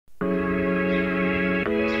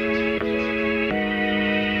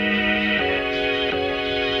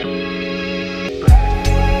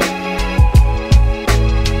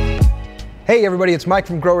Hey everybody, it's Mike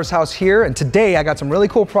from GrowersHouse here, and today I got some really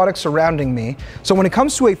cool products surrounding me. So when it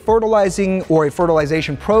comes to a fertilizing or a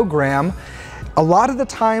fertilization program, a lot of the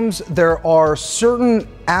times there are certain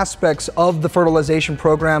aspects of the fertilization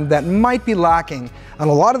program that might be lacking. And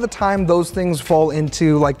a lot of the time those things fall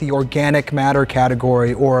into like the organic matter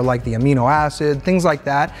category or like the amino acid, things like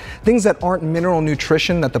that. Things that aren't mineral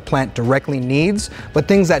nutrition that the plant directly needs, but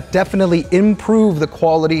things that definitely improve the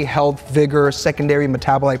quality, health, vigor, secondary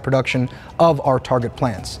metabolite production of our target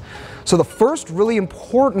plants. So the first really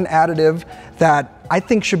important additive that I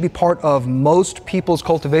think should be part of most people's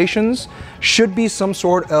cultivations should be some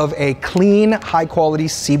sort of a clean, high quality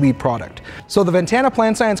seaweed product. So the Ventana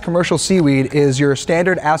Plant Science commercial seaweed is your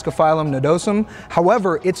standard Ascophyllum nodosum.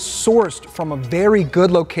 However, it's sourced from a very good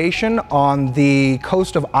location on the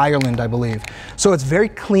coast of Ireland, I believe. So it's very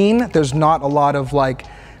clean. There's not a lot of like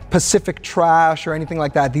Pacific trash or anything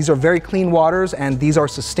like that. These are very clean waters and these are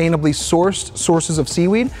sustainably sourced sources of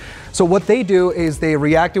seaweed. So what they do is they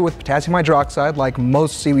react it with potassium hydroxide like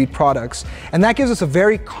most seaweed products, and that gives us a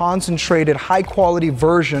very concentrated, high quality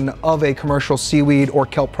version of a commercial seaweed or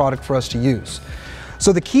kelp product for us to use.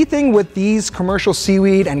 So the key thing with these commercial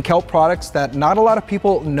seaweed and kelp products that not a lot of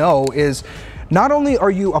people know is not only are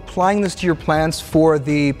you applying this to your plants for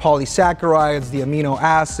the polysaccharides, the amino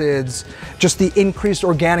acids, just the increased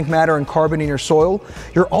organic matter and carbon in your soil,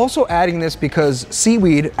 you're also adding this because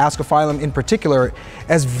seaweed, Ascophyllum in particular,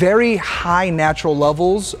 has very high natural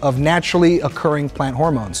levels of naturally occurring plant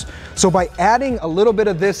hormones. So by adding a little bit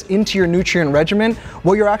of this into your nutrient regimen,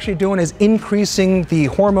 what you're actually doing is increasing the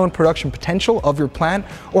hormone production potential of your plant,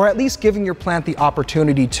 or at least giving your plant the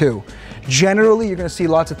opportunity to. Generally, you're going to see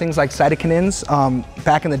lots of things like cytokinins.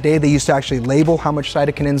 Back in the day, they used to actually label how much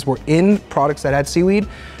cytokinins were in products that had seaweed,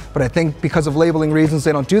 but I think because of labeling reasons,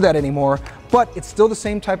 they don't do that anymore. But it's still the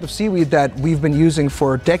same type of seaweed that we've been using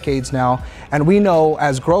for decades now, and we know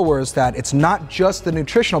as growers that it's not just the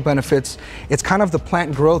nutritional benefits, it's kind of the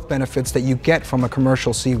plant growth benefits that you get from a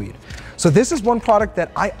commercial seaweed. So this is one product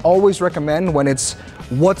that I always recommend when it's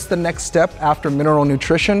what's the next step after mineral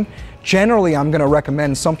nutrition. Generally, I'm going to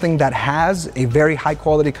recommend something that has a very high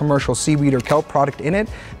quality commercial seaweed or kelp product in it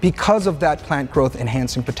because of that plant growth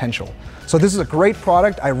enhancing potential. So this is a great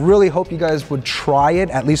product. I really hope you guys would try it,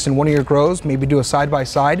 at least in one of your grows, maybe do a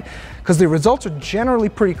side-by-side, because the results are generally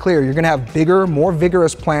pretty clear. You're going to have bigger, more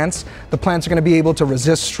vigorous plants. The plants are going to be able to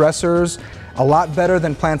resist stressors a lot better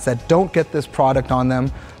than plants that don't get this product on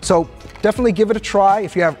them. So definitely give it a try.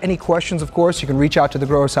 If you have any questions, of course, you can reach out to the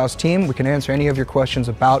GrowersHouse team. We can answer any of your questions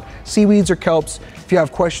about seaweeds or kelps. If you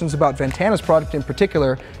have questions about Ventana's product in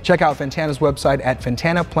particular, check out Ventana's website at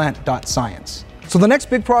ventanaplant.science. So the next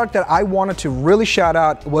big product that I wanted to really shout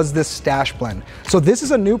out was this stash blend. So this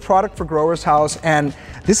is a new product for GrowersHouse, and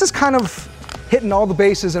this is kind of hitting all the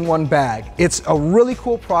bases in one bag. It's a really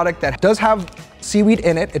cool product that does have seaweed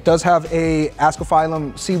in it. It does have a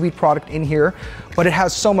Ascophyllum seaweed product in here, but it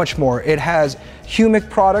has so much more. It has humic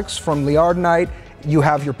products from liardonite. You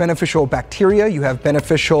have your beneficial bacteria, you have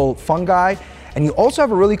beneficial fungi, and you also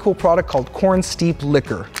have a really cool product called corn steep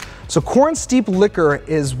liquor. So corn steep liquor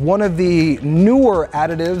is one of the newer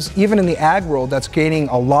additives, even in the ag world, that's gaining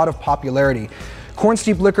a lot of popularity. Corn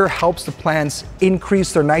steep liquor helps the plants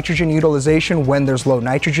increase their nitrogen utilization when there's low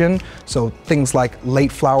nitrogen, so things like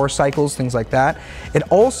late flower cycles, things like that. It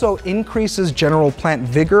also increases general plant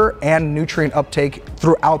vigor and nutrient uptake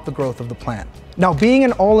throughout the growth of the plant. Now, being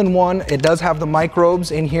an all-in-one, it does have the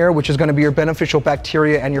microbes in here, which is going to be your beneficial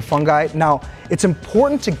bacteria and your fungi. Now, it's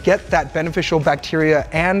important to get that beneficial bacteria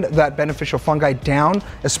and that beneficial fungi down,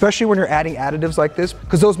 especially when you're adding additives like this,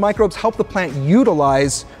 because those microbes help the plant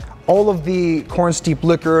utilize all of the corn steep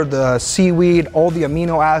liquor, the seaweed, all the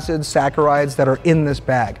amino acids, saccharides that are in this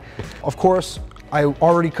bag. Of course, I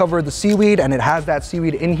already covered the seaweed, and it has that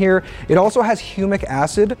seaweed in here. It also has humic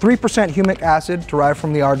acid, 3% humic acid derived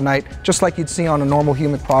from the liardonite, just like you'd see on a normal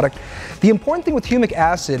humic product. The important thing with humic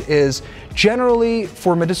acid is generally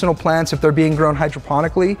for medicinal plants, if they're being grown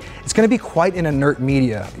hydroponically, it's going to be quite an inert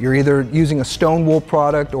media. You're either using a stone wool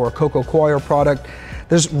product or a coco coir product.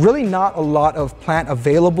 There's really not a lot of plant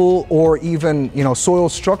available or even, soil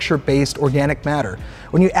structure based organic matter.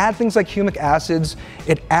 When you add things like humic acids,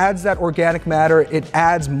 it adds that organic matter, it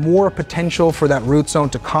adds more potential for that root zone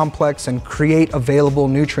to complex and create available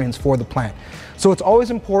nutrients for the plant. So it's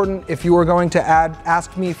always important, if you are going to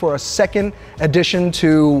ask me for a second addition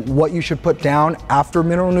to what you should put down after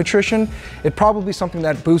mineral nutrition, it'd probably be something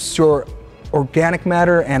that boosts your organic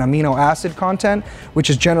matter and amino acid content, which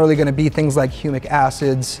is generally going to be things like humic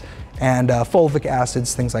acids and fulvic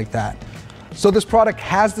acids, things like that. So this product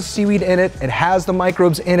has the seaweed in it, it has the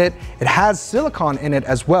microbes in it, it has silicon in it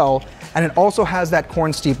as well, and it also has that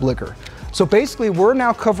corn steep liquor. So basically we're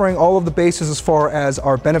now covering all of the bases as far as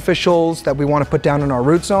our beneficials that we want to put down in our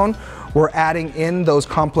root zone. We're adding in those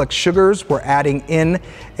complex sugars. We're adding in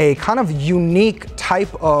a kind of unique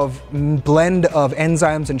type of blend of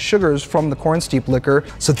enzymes and sugars from the corn steep liquor.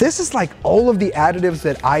 So this is like all of the additives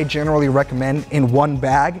that I generally recommend in one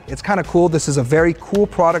bag. It's kind of cool. This is a very cool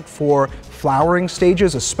product for flowering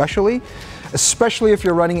stages, especially if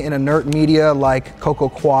you're running in inert media like coco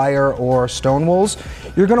coir or stone wools.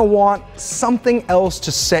 You're gonna want something else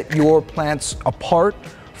to set your plants apart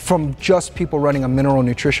from just people running a mineral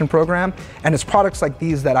nutrition program, and it's products like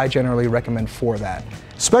these that I generally recommend for that.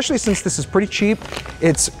 Especially since this is pretty cheap.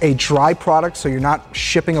 It's a dry product, so you're not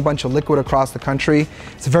shipping a bunch of liquid across the country.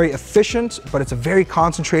 It's very efficient, but it's a very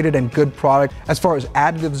concentrated and good product as far as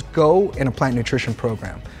additives go in a plant nutrition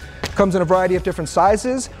program. Comes in a variety of different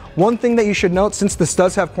sizes. One thing that you should note, since this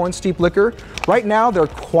does have corn steep liquor, right now they're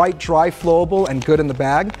quite dry flowable and good in the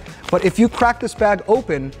bag, but if you crack this bag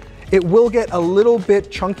open, it will get a little bit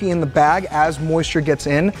chunky in the bag as moisture gets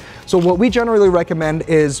in. So what we generally recommend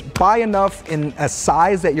is buy enough in a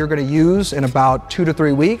size that you're gonna use in about 2 to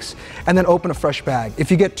 3 weeks, and then open a fresh bag. If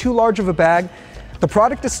you get too large of a bag, the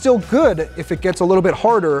product is still good. If it gets a little bit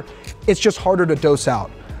harder, it's just harder to dose out.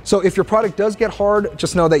 So if your product does get hard,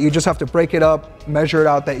 just know that you just have to break it up, measure it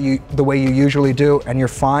out the way you usually do, and you're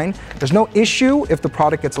fine. There's no issue if the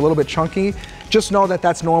product gets a little bit chunky. Just know that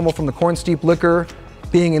that's normal from the corn steep liquor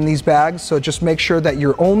being in these bags, so just make sure that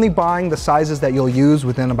you're only buying the sizes that you'll use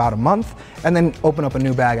within about a month, and then open up a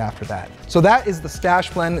new bag after that. So that is the Stash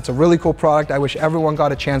Blend. It's a really cool product. I wish everyone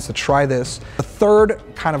got a chance to try this. The third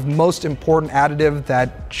kind of most important additive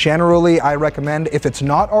that generally I recommend, if it's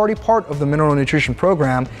not already part of the mineral nutrition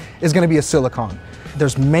program, is gonna be a silicon.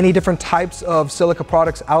 There's many different types of silica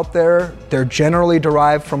products out there. They're generally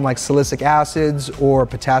derived from like silicic acids or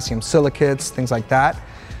potassium silicates, things like that.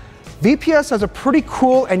 VPS has a pretty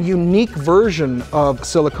cool and unique version of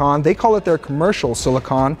silicon. They call it their commercial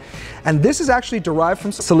silicon. And this is actually derived from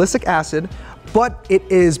silicic acid, but it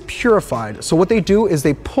is purified. So what they do is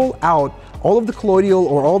they pull out all of the colloidal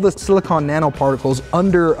or all the silicon nanoparticles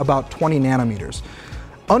under about 20 nanometers.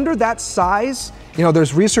 Under that size, you know,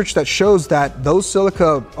 there's research that shows that those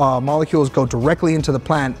silica molecules go directly into the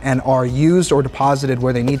plant and are used or deposited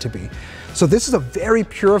where they need to be. So this is a very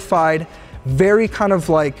purified, very kind of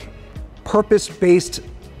like purpose-based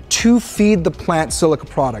to feed the plant silica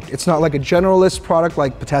product. It's not like a generalist product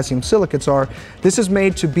like potassium silicates are. This is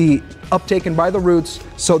made to be uptaken by the roots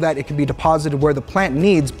so that it can be deposited where the plant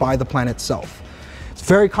needs by the plant itself. It's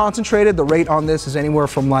very concentrated. The rate on this is anywhere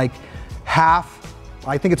from like half,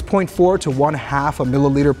 I think it's 0.4 to 1/2 a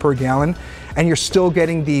milliliter per gallon, and you're still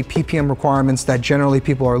getting the ppm requirements that generally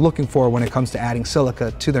people are looking for when it comes to adding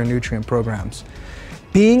silica to their nutrient programs.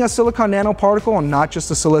 Being a silicon nanoparticle and not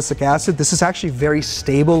just a silicic acid, this is actually very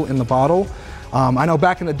stable in the bottle. I know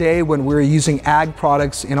back in the day when we were using ag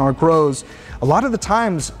products in our grows, a lot of the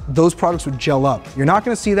times those products would gel up. You're not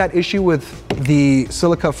gonna see that issue with the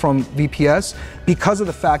silica from VPS because of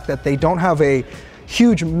the fact that they don't have a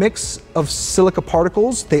huge mix of silica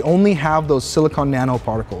particles. They only have those silicon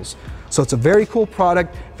nanoparticles. So it's a very cool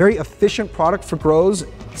product, very efficient product for grows.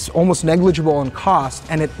 It's almost negligible in cost,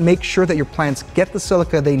 and it makes sure that your plants get the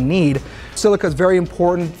silica they need. Silica is very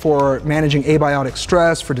important for managing abiotic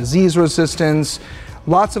stress, for disease resistance,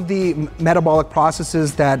 lots of the metabolic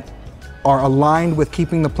processes that are aligned with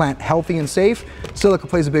keeping the plant healthy and safe. Silica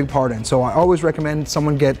plays a big part in. So I always recommend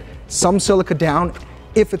someone get some silica down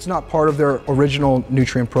if it's not part of their original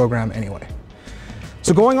nutrient program anyway.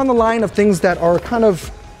 So going on the line of things that are kind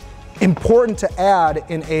of important to add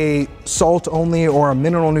in a salt only or a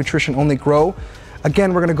mineral nutrition only grow,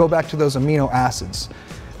 again, we're gonna go back to those amino acids.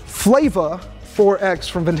 Flava 4X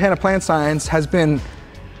from Ventana Plant Science has been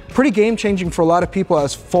pretty game changing for a lot of people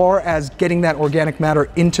as far as getting that organic matter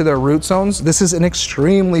into their root zones. This is an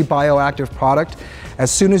extremely bioactive product. As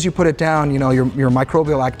soon as you put it down, you know, your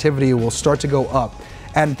microbial activity will start to go up.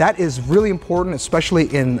 And that is really important,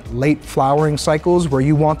 especially in late flowering cycles where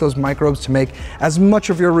you want those microbes to make as much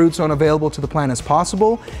of your root zone available to the plant as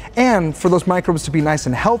possible, and for those microbes to be nice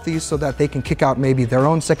and healthy so that they can kick out maybe their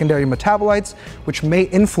own secondary metabolites, which may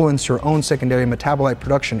influence your own secondary metabolite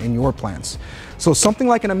production in your plants. So something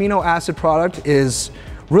like an amino acid product is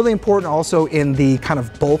really important also in the kind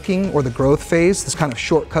of bulking or the growth phase. This kind of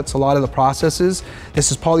shortcuts a lot of the processes.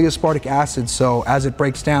 This is polyaspartic acid, so as it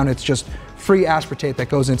breaks down, it's just free aspartate that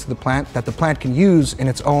goes into the plant that the plant can use in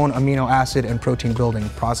its own amino acid and protein building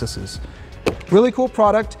processes. really cool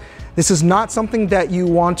product. This is not something that you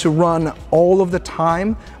want to run all of the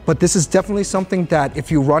time, but this is definitely something that if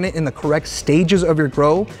you run it in the correct stages of your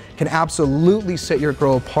grow, can absolutely set your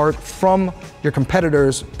grow apart from your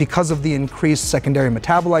competitors because of the increased secondary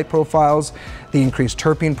metabolite profiles, the increased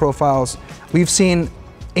terpene profiles. We've seen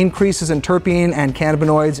increases in terpene and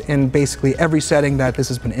cannabinoids in basically every setting that this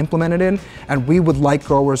has been implemented in, and we would like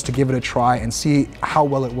growers to give it a try and see how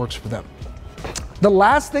well it works for them. The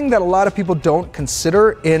last thing that a lot of people don't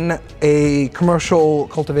consider in a commercial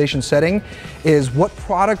cultivation setting is what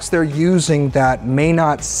products they're using that may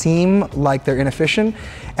not seem like they're inefficient.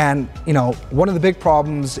 And one of the big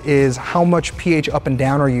problems is how much pH up and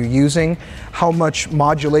down are you using? How much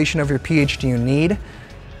modulation of your pH do you need?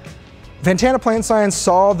 Ventana Plant Science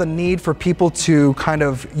saw the need for people to kind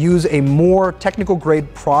of use a more technical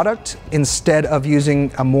grade product instead of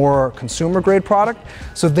using a more consumer grade product.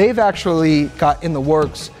 So they've actually got in the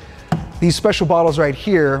works these special bottles right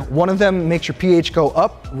here. One of them makes your pH go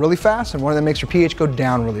up really fast and one of them makes your pH go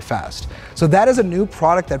down really fast. So that is a new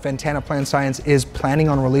product that Ventana Plant Science is planning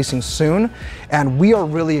on releasing soon. And we are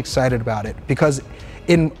really excited about it because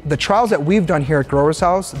in the trials that we've done here at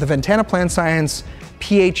GrowersHouse, the Ventana Plant Science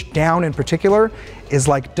pH down in particular is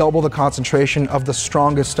like double the concentration of the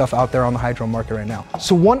strongest stuff out there on the hydro market right now.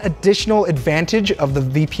 So one additional advantage of the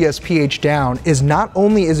VPS pH down is not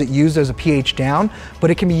only is it used as a pH down, but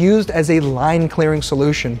it can be used as a line clearing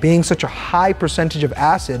solution. Being such a high percentage of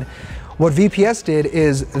acid, what VPS did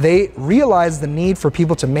is they realized the need for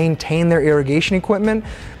people to maintain their irrigation equipment.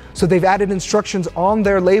 So they've added instructions on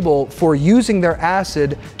their label for using their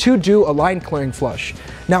acid to do a line clearing flush.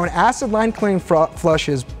 Now, an acid line clearing flush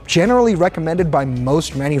is generally recommended by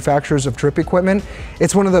most manufacturers of drip equipment.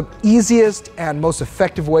 It's one of the easiest and most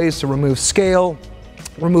effective ways to remove scale,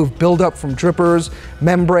 remove buildup from drippers,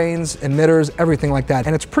 membranes, emitters, everything like that.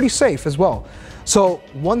 And it's pretty safe as well. So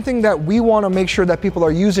one thing that we want to make sure that people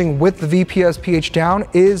are using with the VPS pH down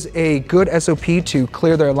is a good SOP to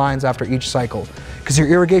clear their lines after each cycle. Because your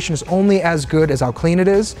irrigation is only as good as how clean it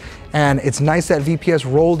is, and it's nice that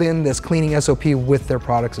VPS rolled in this cleaning SOP with their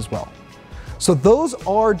products as well. So those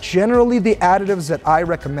are generally the additives that I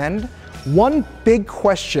recommend. One big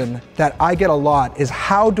question that I get a lot is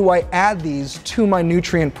how do I add these to my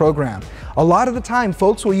nutrient program? A lot of the time,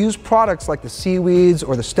 folks will use products like the Seaweeds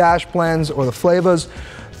or the Stash Blends or the Flavas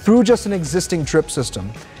through just an existing drip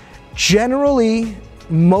system. Generally,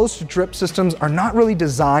 most drip systems are not really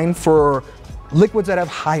designed for liquids that have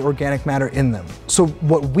high organic matter in them. So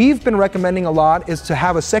what we've been recommending a lot is to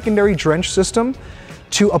have a secondary drench system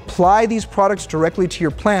to apply these products directly to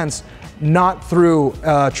your plants, not through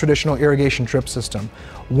a traditional irrigation drip system.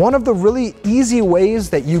 One of the really easy ways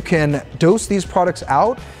that you can dose these products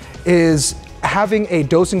out is having a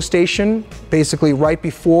dosing station basically right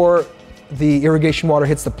before the irrigation water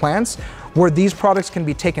hits the plants, where these products can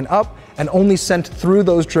be taken up and only sent through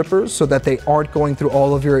those drippers so that they aren't going through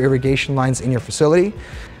all of your irrigation lines in your facility.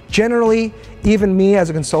 Generally, even me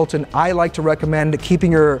as a consultant, I like to recommend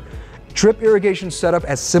keeping your drip irrigation setup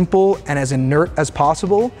as simple and as inert as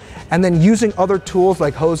possible, and then using other tools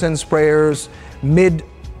like hose end sprayers, mid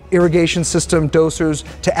irrigation system dosers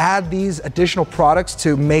to add these additional products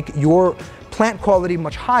to make your plant quality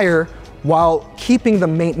much higher while keeping the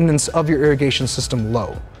maintenance of your irrigation system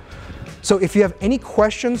low. So if you have any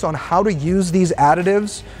questions on how to use these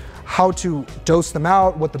additives, how to dose them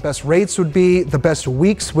out, what the best rates would be, the best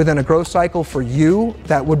weeks within a growth cycle for you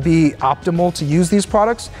that would be optimal to use these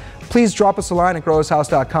products, please drop us a line at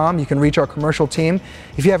growershouse.com. You can reach our commercial team.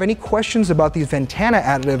 If you have any questions about these Ventana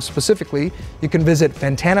additives specifically, you can visit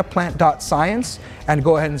ventanaplant.science and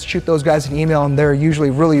go ahead and shoot those guys an email, and they're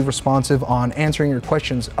usually really responsive on answering your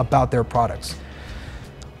questions about their products.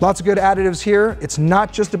 Lots of good additives here. It's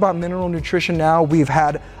not just about mineral nutrition now. We've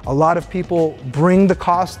had a lot of people bring the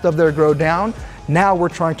cost of their grow down. Now we're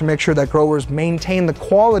trying to make sure that growers maintain the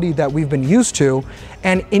quality that we've been used to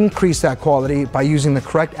and increase that quality by using the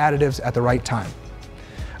correct additives at the right time.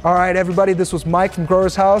 All right, everybody, this was Mike from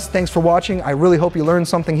GrowersHouse. Thanks for watching. I really hope you learned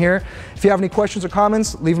something here. If you have any questions or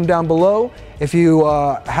comments, leave them down below. If you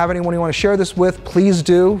have anyone you want to share this with, please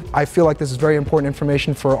do. I feel like this is very important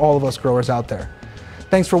information for all of us growers out there.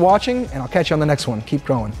 Thanks for watching, and I'll catch you on the next one. Keep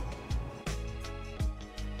growing.